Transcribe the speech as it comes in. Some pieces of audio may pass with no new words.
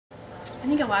I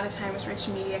think a lot of times rich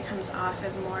media comes off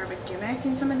as more of a gimmick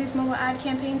in some of these mobile ad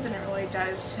campaigns than it really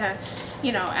does to,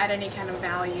 add any kind of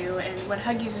value. And what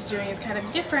Huggies is doing is kind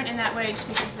of different in that way, just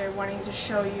because they're wanting to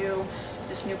show you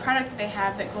this new product that they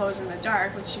have that glows in the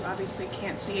dark, which you obviously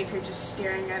can't see if you're just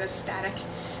staring at a static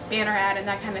banner ad and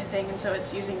that kind of thing. And so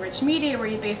it's using rich media where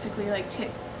you basically like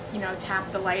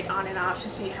tap the light on and off to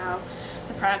see how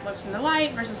the product looks in the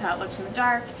light versus how it looks in the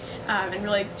dark, and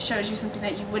really shows you something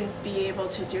that you wouldn't be able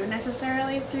to do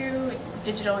necessarily through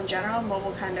digital in general.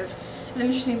 Mobile kind of is an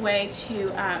interesting way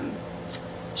to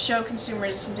show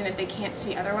consumers something that they can't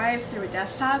see otherwise through a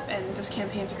desktop, and this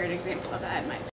campaign's a great example of that in my opinion.